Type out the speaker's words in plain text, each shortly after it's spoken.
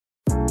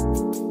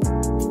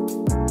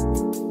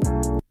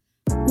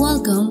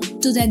Welcome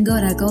to the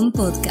Agoracom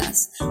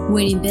podcast,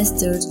 where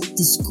investors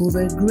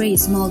discover great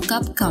small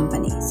cap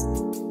companies.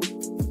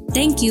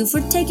 Thank you for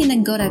taking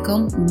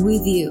Agoracom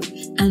with you,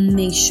 and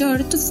make sure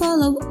to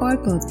follow our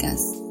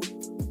podcast.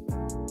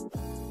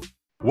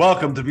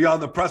 Welcome to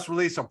Beyond the Press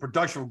Release, a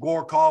production of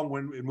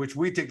Agoracom, in which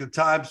we take the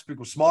time to speak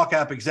with small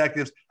cap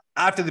executives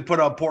after they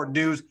put out important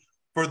news.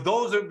 For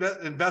those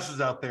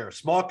investors out there,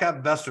 small cap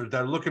investors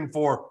that are looking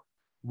for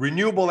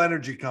renewable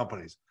energy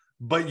companies,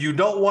 but you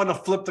don't want to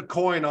flip the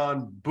coin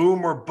on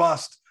boom or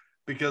bust,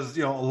 because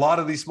a lot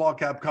of these small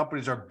cap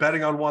companies are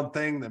betting on one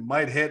thing that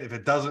might hit. If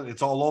it doesn't,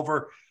 it's all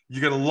over.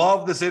 You're going to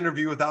love this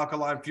interview with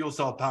Alkaline Fuel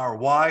Cell Power.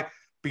 Why?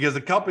 Because the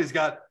company's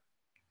got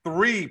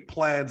three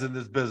plans in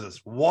this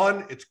business.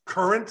 One, its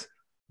current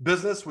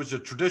business, which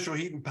is traditional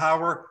heat and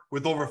power,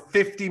 with over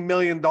 $50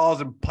 million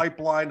in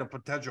pipeline of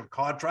potential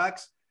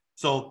contracts.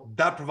 So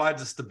that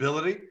provides a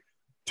stability.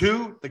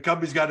 Two, the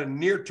company's got a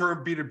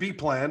near-term B2B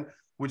plan,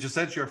 which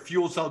essentially are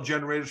fuel cell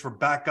generators for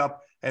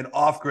backup and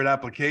off-grid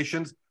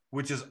applications,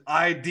 which is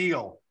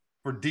ideal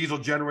for diesel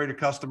generator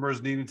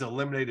customers needing to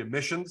eliminate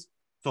emissions.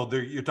 So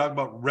you're talking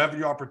about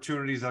revenue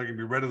opportunities that are going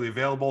to be readily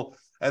available.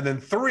 And then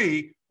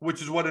three,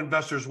 which is what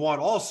investors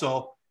want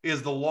also,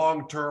 is the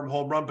long-term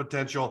home run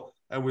potential.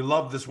 And we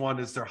love this one.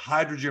 It's their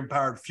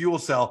hydrogen-powered fuel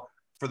cell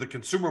for the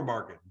consumer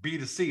market,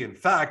 B2C. In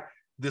fact,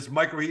 this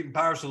micro heat and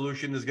power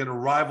solution is going to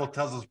rival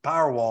Tesla's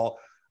Powerwall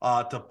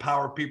to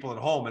power people at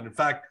home. And in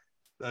fact,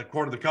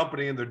 according to the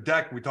company in their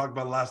deck, we talked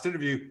about in the last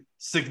interview,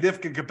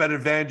 significant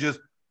competitive advantages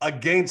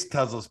against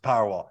Tesla's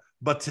Powerwall.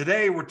 But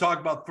today we're talking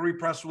about three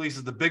press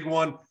releases. The big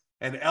one,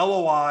 an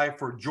LOI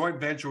for a joint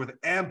venture with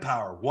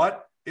Ampower.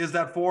 What is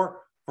that for?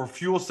 For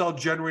fuel cell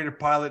generator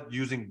pilot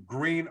using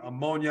green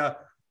ammonia.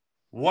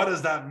 What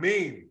does that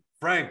mean?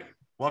 Frank,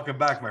 welcome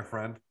back, my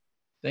friend.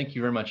 Thank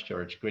you very much,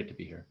 George. Great to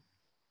be here.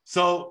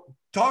 So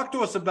talk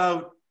to us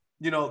about,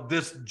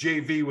 this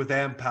JV with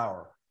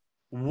Ampower.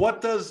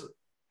 What does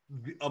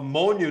the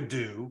ammonia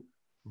do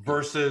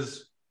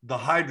versus the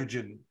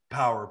hydrogen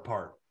power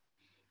part?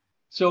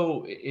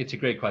 So it's a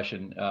great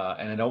question.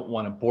 And I don't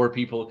want to bore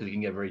people because it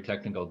can get very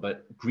technical,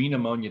 but green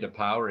ammonia to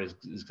power is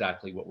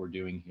exactly what we're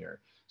doing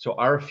here. So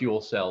our fuel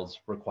cells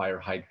require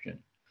hydrogen,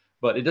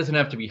 but it doesn't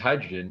have to be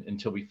hydrogen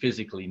until we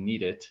physically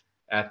need it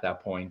at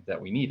that point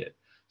that we need it.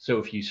 So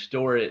if you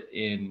store it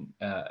in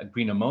a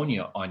green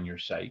ammonia on your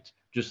site,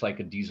 just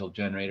like a diesel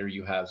generator,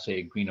 you have, say,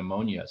 a green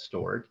ammonia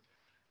stored.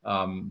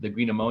 The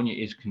green ammonia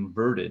is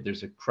converted.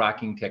 There's a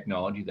cracking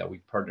technology that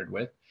we've partnered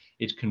with.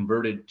 It's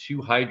converted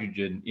to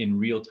hydrogen in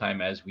real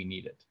time as we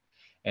need it.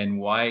 And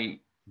why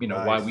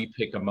we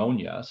pick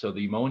ammonia. So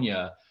the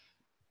ammonia,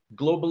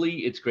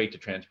 globally, it's great to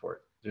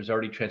transport. There's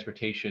already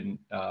transportation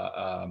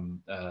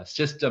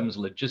systems,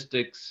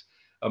 logistics.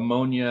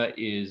 Ammonia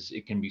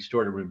it can be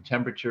stored at room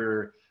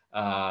temperature.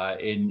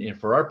 And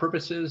for our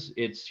purposes,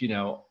 it's,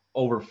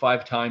 over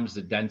 5 times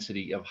the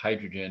density of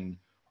hydrogen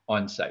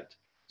on site.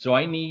 So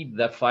I need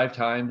that 5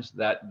 times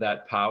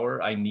that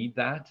power. I need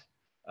that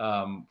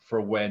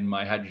for when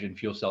my hydrogen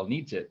fuel cell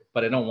needs it,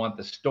 but I don't want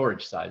the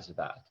storage size of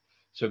that.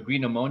 So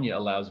green ammonia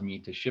allows me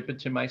to ship it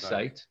to my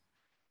site,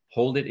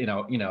 hold it,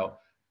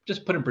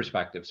 just put in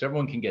perspective so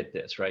everyone can get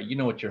this, right? You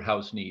know what your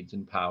house needs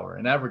in power.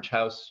 An average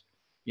house,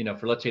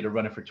 for, let's say, to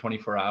run it for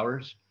 24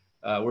 hours,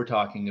 we're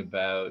talking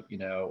about,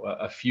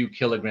 a few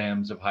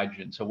kilograms of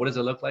hydrogen. So what does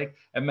it look like?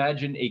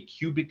 Imagine a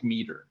cubic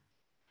meter.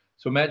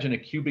 So imagine a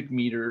cubic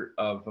meter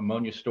of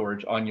ammonia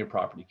storage on your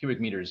property.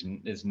 Cubic meter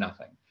is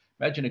nothing.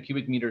 Imagine a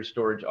cubic meter of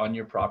storage on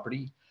your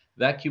property.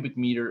 That cubic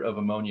meter of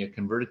ammonia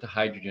converted to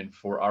hydrogen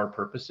for our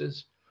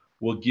purposes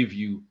will give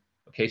you,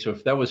 so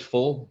if that was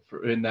full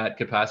in that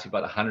capacity,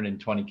 about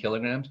 120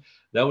 kilograms,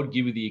 that would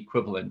give you the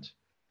equivalent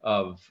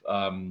of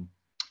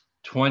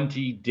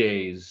 20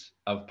 days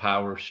of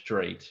power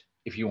straight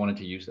if you wanted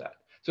to use that.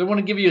 So I want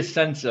to give you a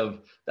sense of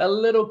that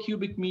little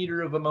cubic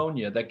meter of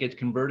ammonia that gets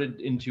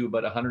converted into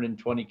about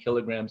 120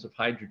 kilograms of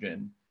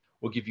hydrogen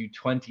will give you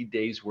 20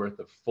 days worth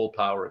of full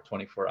power at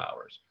 24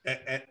 hours.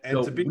 And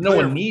so to be no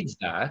clear, one needs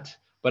that,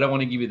 but I want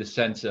to give you the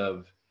sense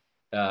of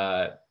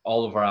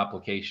all of our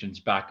applications,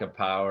 backup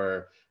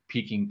power,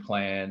 peaking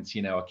plants,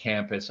 a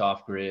campus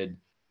off grid.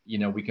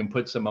 We can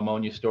put some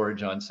ammonia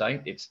storage on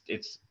site.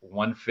 It's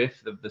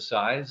 1/5 of the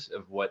size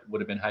of what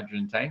would have been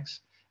hydrogen tanks,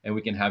 and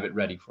we can have it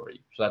ready for you.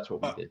 So that's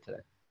what we did today.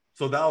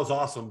 So that was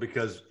awesome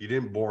because you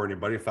didn't bore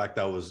anybody. In fact,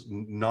 that was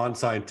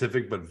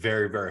non-scientific, but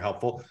very, very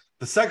helpful.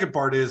 The second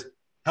part is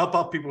help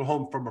out people at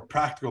home from a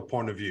practical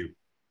point of view.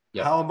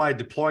 Yep. How am I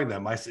deploying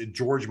them? I said,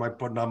 George, am I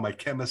putting on my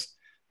chemist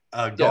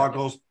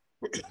goggles?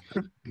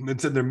 And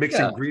so they're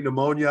mixing green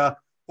ammonia,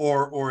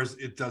 or is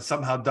it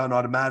somehow done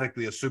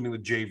automatically, assuming the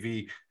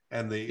JV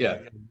and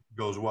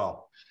goes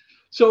well?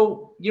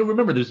 So,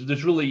 remember,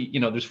 there's really,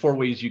 there's 4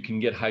 ways you can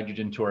get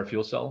hydrogen to our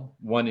fuel cell.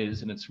 One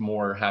is, and it's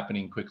more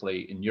happening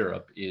quickly in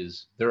Europe,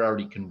 is they're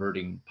already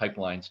converting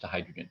pipelines to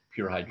hydrogen,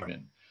 pure hydrogen.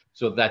 Right.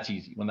 So that's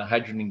easy. When the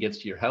hydrogen gets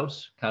to your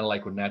house, kind of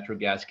like when natural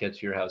gas gets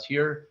to your house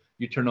here,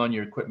 you turn on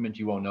your equipment,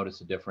 you won't notice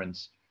a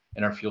difference,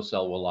 and our fuel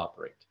cell will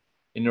operate.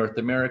 in North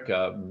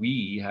America,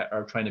 we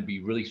are trying to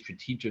be really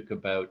strategic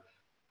about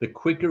the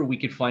quicker we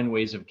could find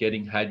ways of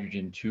getting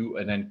hydrogen to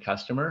an end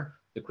customer,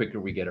 the quicker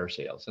we get our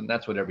sales. And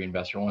that's what every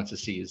investor wants to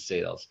see is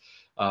sales.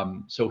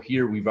 So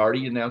here we've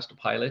already announced a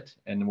pilot,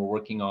 and we're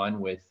working on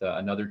with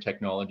another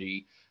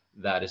technology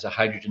that is a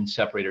hydrogen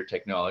separator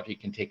technology.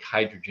 It can take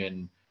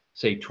hydrogen,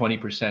 say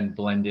 20%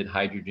 blended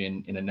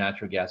hydrogen in a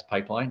natural gas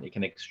pipeline. It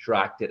can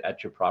extract it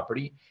at your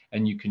property,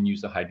 and you can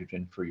use the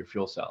hydrogen for your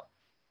fuel cell.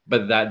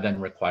 But that then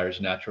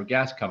requires natural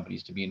gas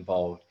companies to be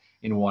involved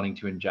in wanting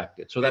to inject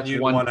it. So that's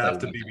one. Want to have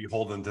to be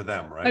beholden to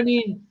them, right? I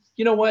mean,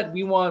 you know what?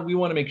 We want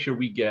to make sure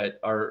we get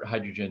our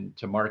hydrogen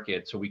to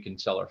market so we can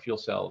sell our fuel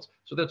cells.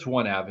 So that's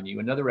one avenue.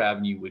 Another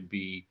avenue would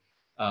be,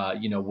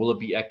 will it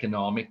be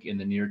economic in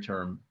the near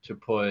term to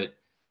put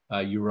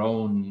your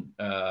own,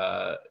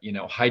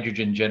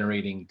 hydrogen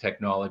generating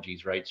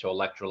technologies, right? So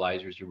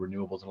electrolyzers, your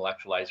renewables and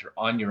electrolyzer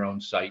on your own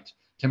site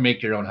to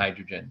make your own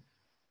hydrogen.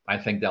 I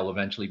think that'll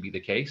eventually be the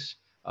case,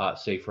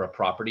 say for a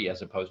property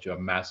as opposed to a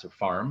massive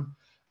farm.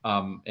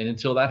 And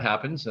until that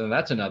happens, and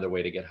that's another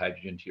way to get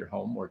hydrogen to your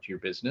home or to your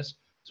business.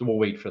 So we'll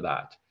wait for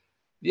that.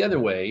 The other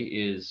way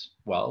is,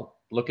 well,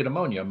 look at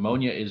ammonia.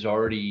 Ammonia is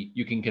already,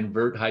 you can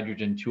convert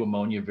hydrogen to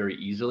ammonia very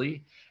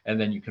easily, and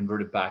then you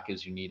convert it back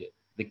as you need it.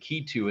 The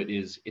key to it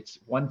is it's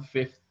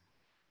 1/5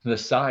 the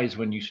size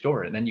when you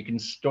store it, and then you can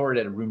store it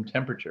at a room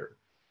temperature.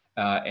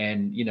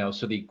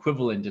 So the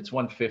equivalent, it's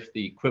 1/5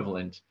 the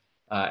equivalent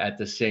at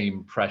the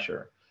same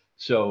pressure.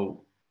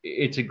 So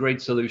it's a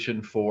great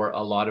solution for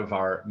a lot of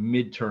our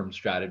midterm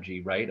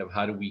strategy, right? Of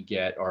how do we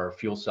get our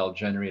fuel cell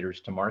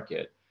generators to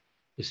market?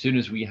 As soon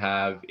as we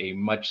have a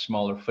much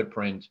smaller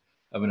footprint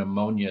of an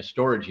ammonia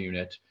storage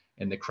unit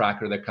and the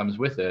cracker that comes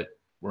with it,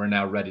 we're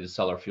now ready to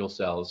sell our fuel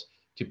cells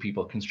to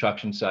people,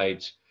 construction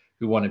sites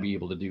who want to be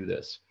able to do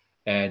this.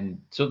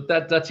 And so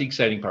that's the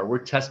exciting part. We're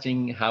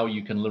testing how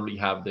you can literally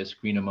have this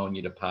green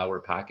ammonia to power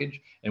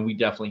package. And we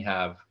definitely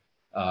have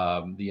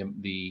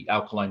the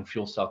alkaline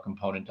fuel cell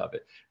component of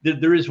it.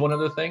 There is one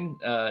other thing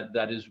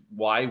that is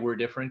why we're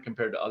different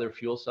compared to other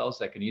fuel cells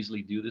that can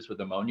easily do this with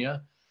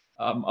ammonia.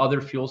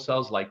 Other fuel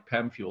cells like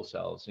PEM fuel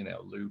cells,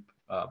 Loop,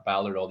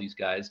 Ballard, all these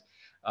guys,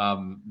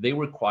 they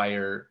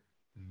require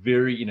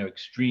very,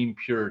 extreme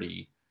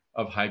purity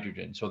of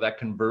hydrogen. So that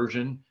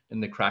conversion in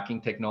the cracking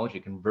technology,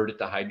 convert it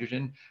to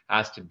hydrogen,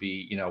 has to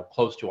be,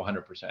 close to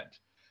 100%.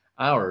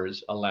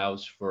 Ours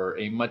allows for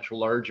a much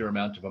larger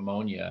amount of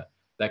ammonia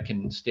that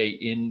can stay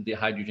in the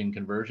hydrogen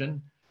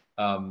conversion.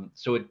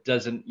 So it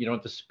doesn't, you don't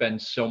have to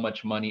spend so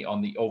much money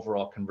on the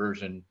overall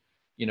conversion.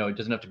 It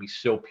doesn't have to be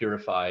so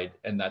purified,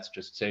 and that's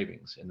just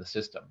savings in the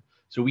system.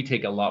 So we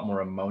take a lot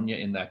more ammonia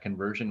in that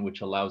conversion,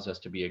 which allows us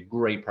to be a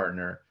great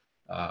partner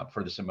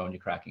for this ammonia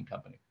cracking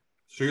company.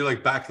 So you're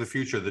like Back to the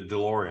Future, the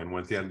DeLorean,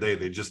 when at the end of the day,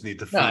 they just need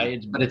to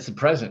feed. No, but it's the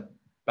present.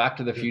 Back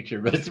to the Future,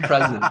 but it's the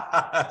present.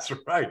 That's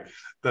right.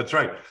 That's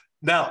right.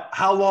 Now,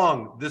 how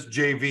long this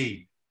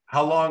JV,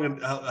 how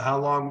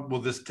long will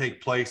this take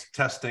place,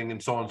 testing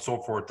and so on and so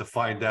forth, to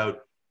find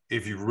out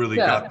if you've really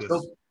got this?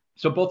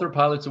 So both our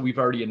pilots that we've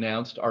already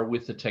announced are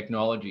with the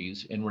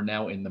technologies, and we're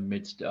now in the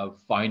midst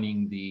of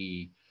finding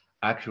the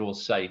actual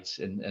sites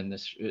and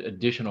this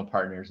additional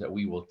partners that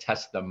we will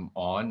test them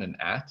on and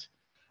at.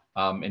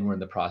 And we're in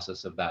the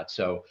process of that.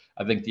 So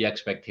I think the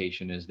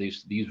expectation is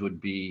these would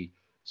be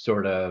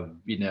sort of,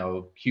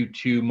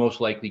 Q2,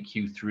 most likely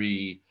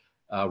Q3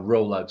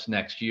 rollouts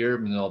next year,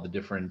 and all the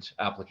different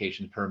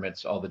application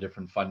permits, all the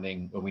different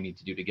funding, what we need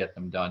to do to get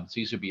them done. So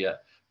these would be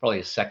probably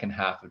a second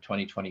half of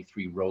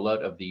 2023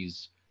 rollout of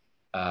these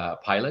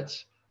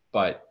pilots.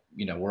 But,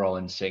 we're all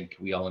in sync.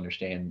 We all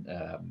understand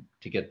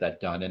to get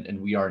that done. And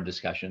we are in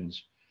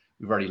discussions.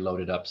 We've already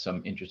loaded up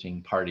some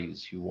interesting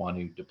parties who want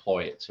to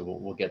deploy it. So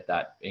we'll get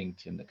that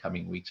inked in the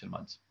coming weeks and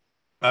months.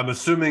 I'm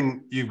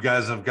assuming you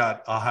guys have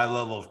got a high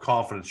level of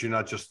confidence. You're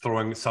not just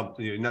throwing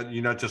something, you're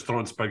not just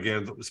throwing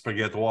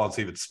spaghetti at the wall and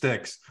see if it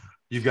sticks.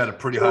 You've got a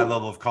pretty high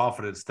level of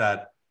confidence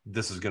that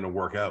this is going to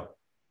work out.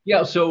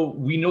 Yeah, so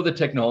we know the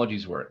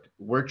technologies work.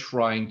 We're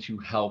trying to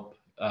help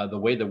the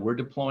way that we're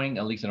deploying,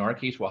 at least in our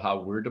case, how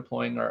we're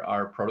deploying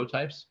our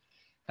prototypes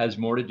has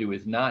more to do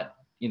with not,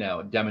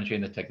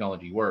 demonstrating the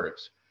technology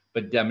works,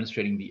 but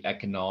demonstrating the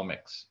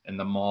economics and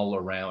the model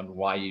around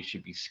why you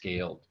should be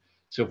scaled.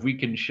 So if we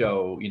can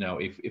show,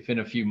 if in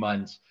a few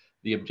months,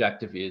 the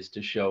objective is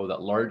to show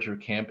that larger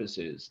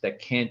campuses that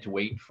can't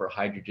wait for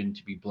hydrogen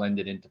to be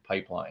blended into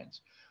pipelines,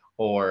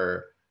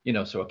 or,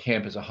 so a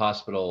campus, a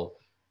hospital,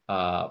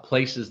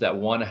 places that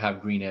want to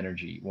have green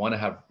energy, want to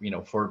have,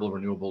 affordable,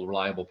 renewable,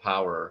 reliable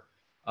power,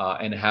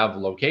 and have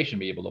location,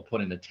 be able to put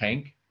in a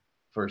tank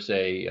for,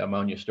 say,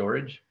 ammonia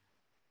storage,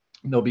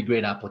 there'll be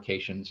great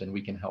applications, and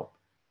we can help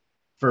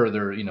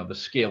further, the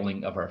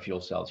scaling of our fuel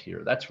cells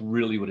here. That's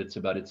really what it's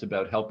about. It's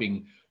about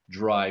helping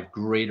drive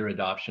greater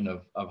adoption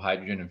of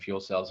hydrogen and fuel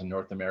cells in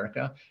North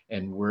America.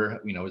 And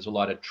there's a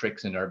lot of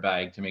tricks in our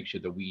bag to make sure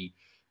that we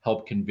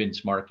help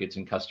convince markets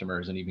and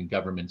customers and even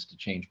governments to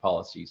change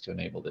policies to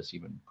enable this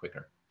even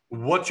quicker.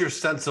 What's your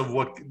sense of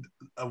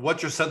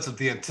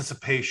the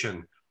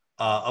anticipation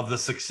of the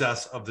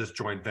success of this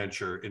joint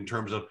venture in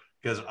terms of,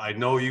 because I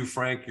know you,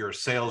 Frank, you're a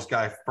sales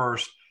guy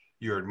first,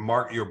 you're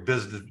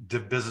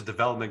business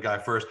development guy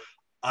first.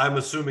 I'm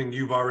assuming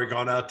you've already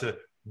gone out to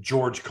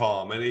George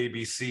Calm and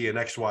ABC and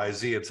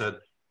XYZ and said,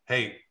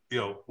 hey,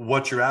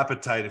 what's your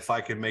appetite if I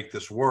can make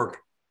this work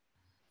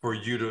for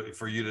you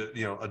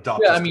to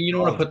adopt? Yeah, I mean, you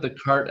don't want to put the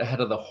cart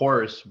ahead of the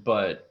horse,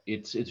 but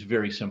it's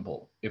very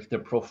simple. If the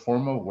pro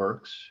forma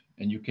works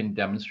and you can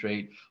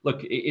demonstrate,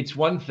 look, it's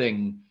one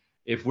thing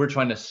if we're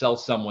trying to sell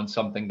someone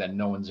something that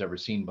no one's ever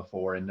seen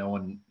before and no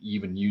one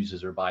even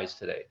uses or buys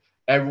today.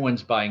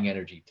 Everyone's buying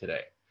energy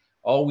today.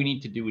 All we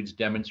need to do is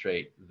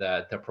demonstrate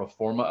that the pro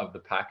forma of the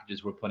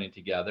packages we're putting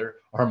together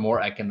are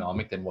more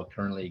economic than what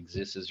currently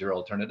exists as your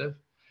alternative.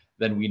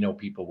 Then we know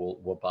people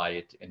will buy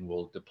it and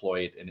will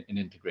deploy it and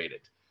integrate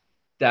it.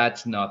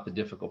 That's not the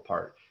difficult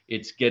part.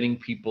 It's getting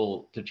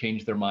people to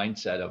change their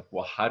mindset of,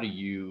 well, how do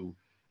you,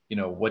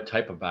 what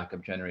type of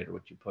backup generator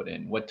would you put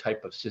in? What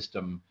type of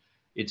system?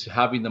 It's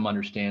having them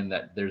understand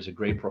that there's a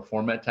great pro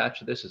forma attached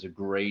to this, is a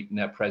great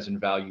net present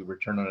value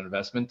return on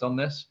investment on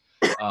this,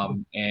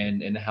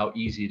 and how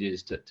easy it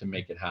is to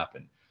make it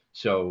happen.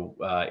 So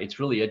it's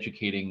really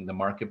educating the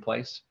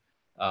marketplace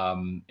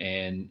and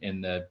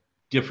the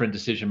different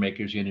decision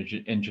makers,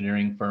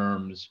 engineering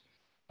firms,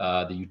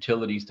 the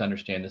utilities to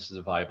understand this is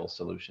a viable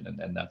solution.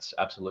 And that's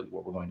absolutely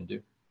what we're going to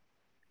do.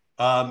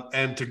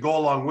 And to go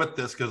along with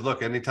this, because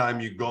look,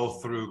 anytime you go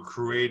through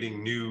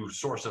creating new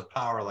source of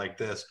power like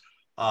this,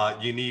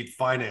 you need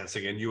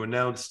financing, and you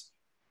announced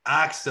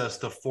access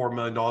to $4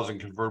 million in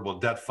convertible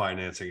debt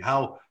financing.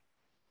 How,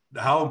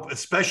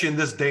 especially in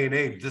this day and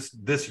age,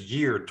 this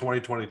year,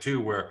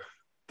 2022, where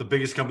the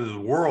biggest companies in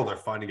the world are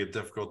finding it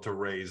difficult to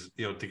raise,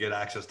 to get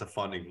access to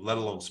funding, let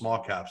alone small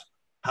caps.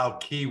 How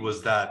key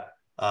was that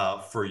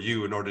for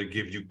you in order to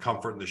give you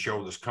comfort and to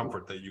show this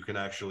comfort that you can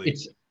actually?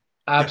 It's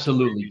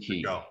absolutely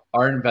key.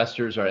 Our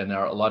investors a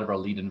lot of our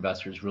lead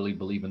investors really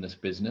believe in this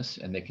business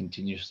and they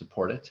continue to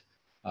support it.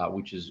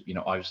 Which is,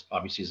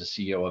 obviously as a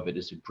CEO of it,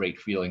 is a great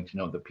feeling to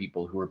know the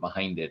people who are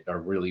behind it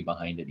are really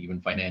behind it, even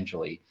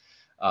financially.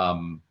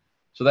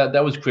 So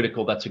that was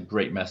critical. That's a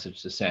great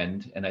message to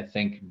send. And I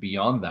think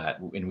beyond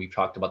that, and we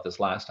talked about this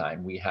last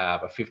time, we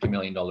have a $50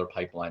 million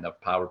pipeline of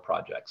power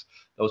projects.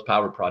 Those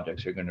power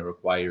projects are going to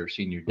require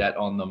senior debt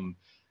on them,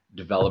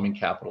 development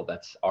capital.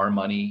 That's our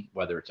money,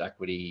 whether it's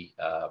equity,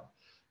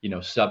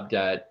 sub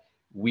debt.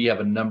 We have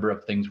a number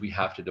of things we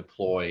have to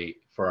deploy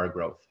for our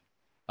growth.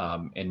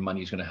 And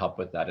money is going to help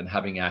with that. And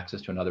having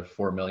access to another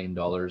 $4 million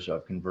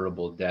of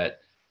convertible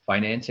debt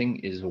financing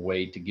is a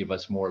way to give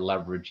us more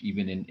leverage,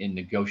 even in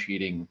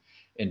negotiating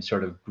and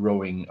sort of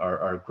growing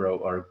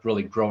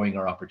really growing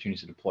our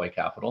opportunities to deploy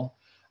capital.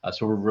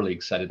 So we're really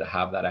excited to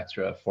have that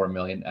extra $4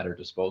 million at our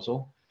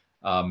disposal.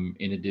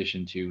 In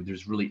addition to,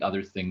 there's really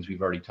other things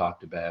we've already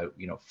talked about,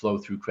 flow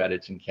through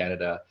credits in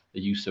Canada,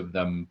 the use of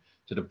them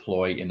to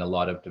deploy in a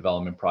lot of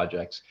development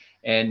projects.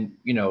 And,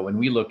 when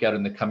we look out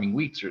in the coming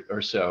weeks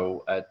or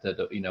so at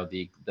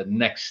the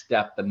next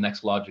step, the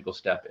next logical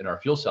step in our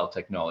fuel cell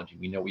technology,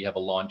 we know we have a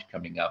launch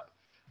coming up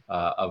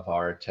of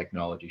our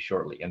technology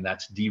shortly, and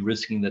that's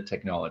de-risking the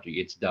technology.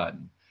 It's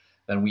done.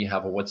 Then we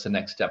have what's the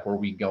next step? Where are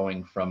we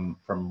going from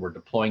we're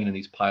deploying into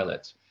these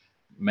pilots,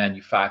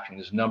 manufacturing?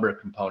 There's a number of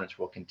components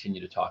we'll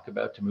continue to talk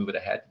about to move it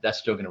ahead. That's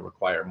still going to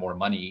require more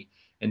money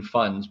and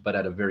funds, but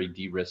at a very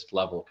de-risked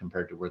level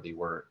compared to where they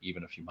were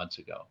even a few months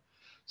ago.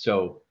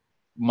 So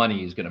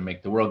money is going to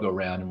make the world go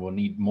round, and we'll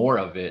need more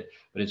of it,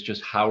 but it's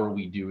just how are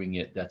we doing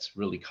it that's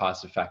really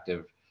cost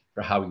effective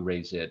for how we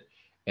raise it,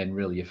 and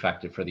really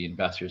effective for the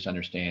investors to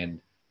understand,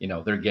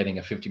 they're getting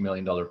a $50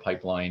 million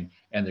pipeline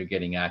and they're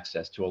getting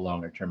access to a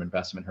longer term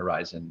investment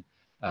horizon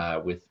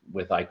with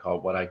what I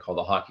call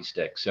the hockey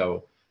stick.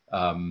 So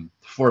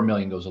 4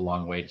 million goes a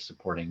long way to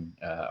supporting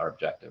our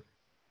objective.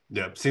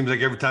 Yeah, it seems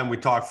like every time we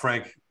talk,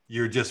 Frank,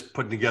 you're just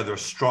putting together a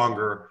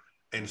stronger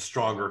and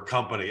stronger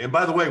company. And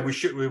by the way,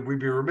 we'd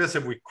be remiss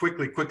if we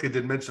quickly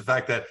did mention the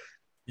fact that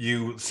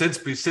you,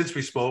 since we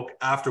spoke,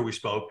 after we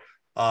spoke,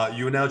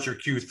 you announced your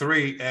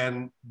Q3,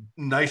 and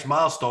nice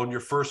milestone, your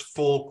first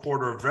full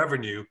quarter of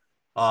revenue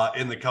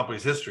in the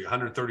company's history,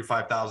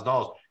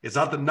 $135,000. It's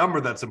not the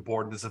number that's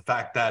important; it's the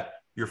fact that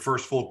your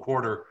first full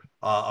quarter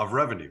of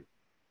revenue.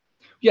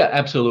 Yeah,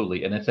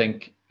 absolutely. And I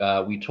think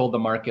we told the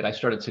market, I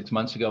started 6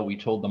 months ago, we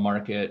told the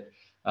market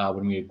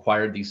when we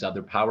acquired these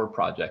other power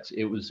projects,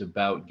 it was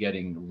about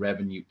getting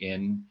revenue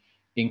in,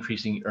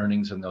 increasing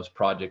earnings in those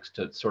projects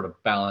to sort of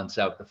balance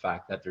out the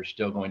fact that there's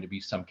still going to be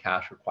some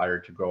cash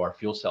required to grow our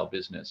fuel cell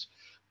business.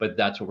 But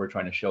that's what we're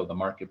trying to show the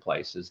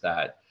marketplace, is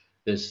that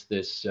this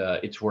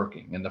it's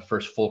working. And the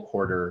first full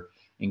quarter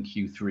in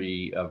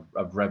Q3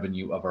 of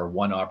revenue of our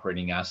one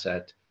operating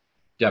asset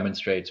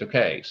demonstrates,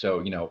 okay,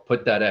 so,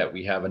 put that out.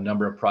 We have a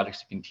number of projects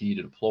to continue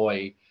to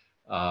deploy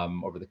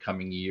over the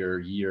coming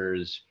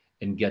years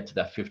and get to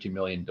that 50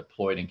 million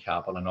deployed in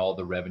capital and all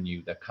the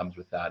revenue that comes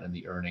with that and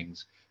the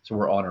earnings. So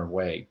we're on our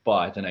way.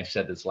 But, and I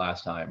said this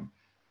last time,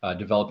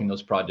 developing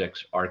those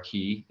projects are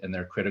key and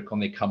they're critical,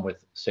 and they come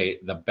with, say,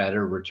 the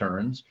better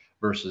returns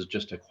versus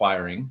just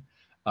acquiring.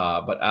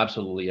 But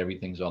absolutely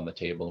everything's on the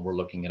table, and we're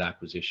looking at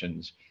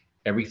acquisitions,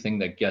 everything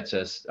that gets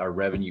us our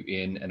revenue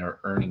in and our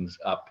earnings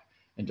up,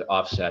 and to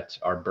offset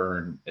our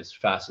burn as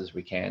fast as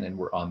we can. And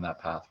we're on that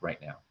path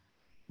right now.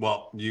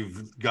 Well,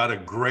 you've got a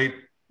great,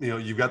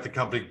 you've got the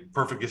company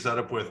perfectly set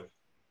up with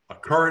a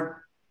current,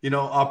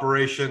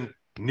 operation,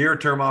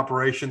 near-term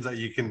operations that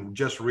you can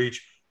just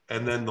reach,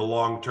 and then the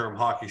long-term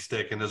hockey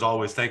stick. And as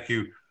always, thank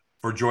you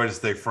for joining us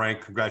today,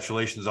 Frank.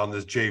 Congratulations on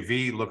this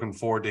JV. Looking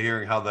forward to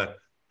hearing how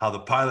the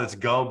pilots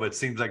go, but it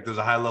seems like there's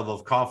a high level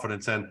of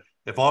confidence. And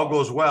if all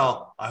goes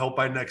well, I hope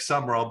by next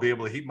summer I'll be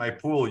able to heat my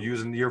pool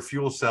using your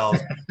fuel cells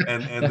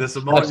and this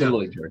ammonia.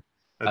 Absolutely, George.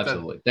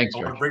 Absolutely. Thanks,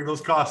 George. I want to bring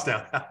those costs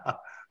down.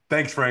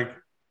 Thanks, Frank.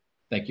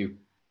 Thank you.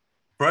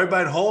 For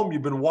everybody at home,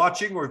 you've been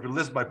watching or you've been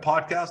listening to my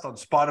podcast on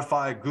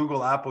Spotify,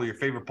 Google, Apple, your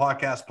favorite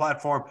podcast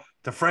platform.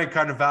 To Frank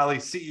Carnevale,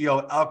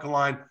 CEO at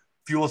Alkaline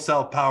Fuel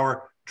Cell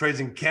Power, trades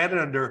in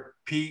Canada under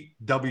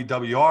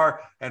PWWR.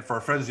 And for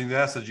our friends in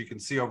the US, as you can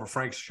see over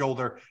Frank's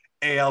shoulder,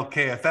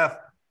 ALKFF.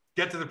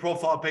 Get to the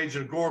profile page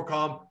in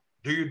Agoracom,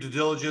 do your due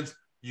diligence.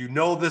 You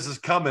know this is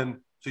coming,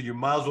 so you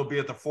might as well be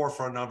at the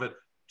forefront of it.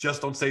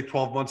 Just don't say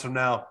 12 months from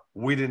now,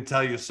 we didn't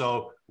tell you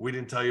so. We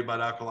didn't tell you about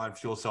Alkaline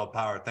Fuel Cell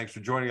Power. Thanks for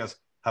joining us.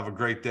 Have a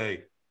great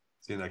day.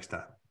 See you next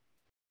time.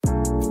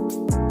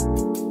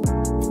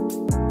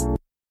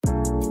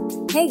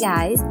 Hey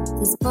guys,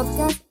 this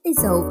podcast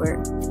is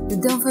over.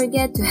 But don't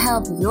forget to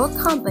help your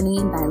company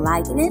by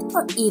liking it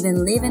or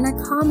even leaving a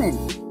comment.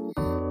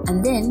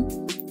 And then,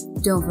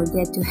 don't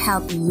forget to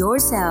help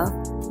yourself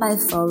by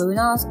following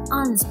us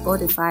on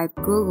Spotify,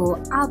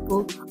 Google,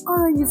 Apple,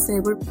 or on your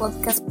favorite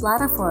podcast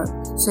platform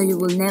so you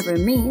will never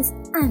miss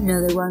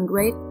another one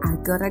great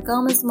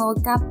Agoracom Small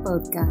Cap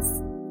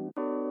podcast.